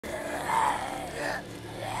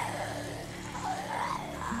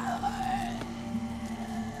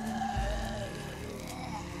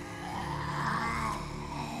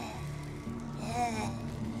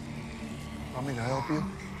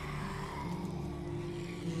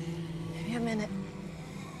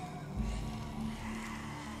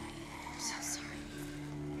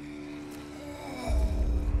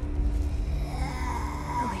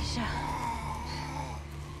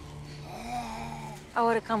I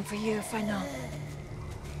would have come for you if I known.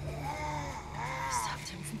 Stopped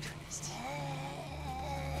him from doing this to you.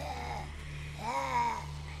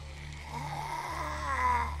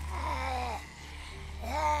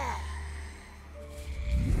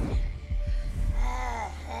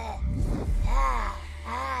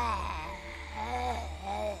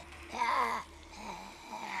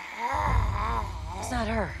 It's not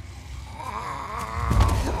her.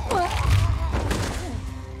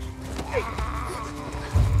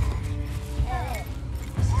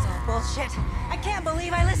 This is all bullshit. I can't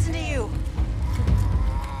believe I listened to you.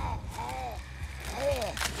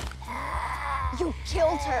 You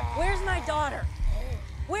killed her. Where's my daughter?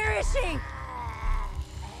 Where is she?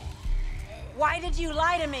 Why did you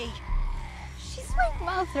lie to me? She's my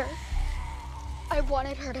mother. I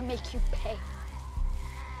wanted her to make you pay.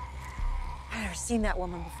 I've never seen that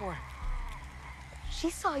woman before. She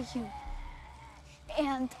saw you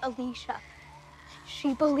and Alicia.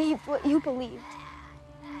 She believed what you believed.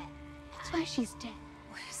 That's why she's dead.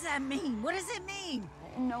 What does that mean? What does it mean?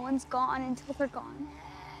 No one's gone until they're gone.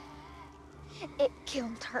 It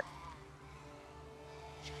killed her.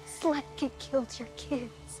 Just like it killed your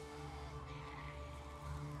kids.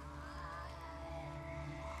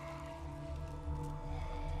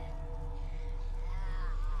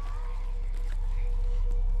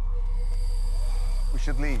 We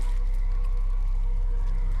should leave.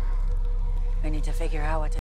 I need to figure out what to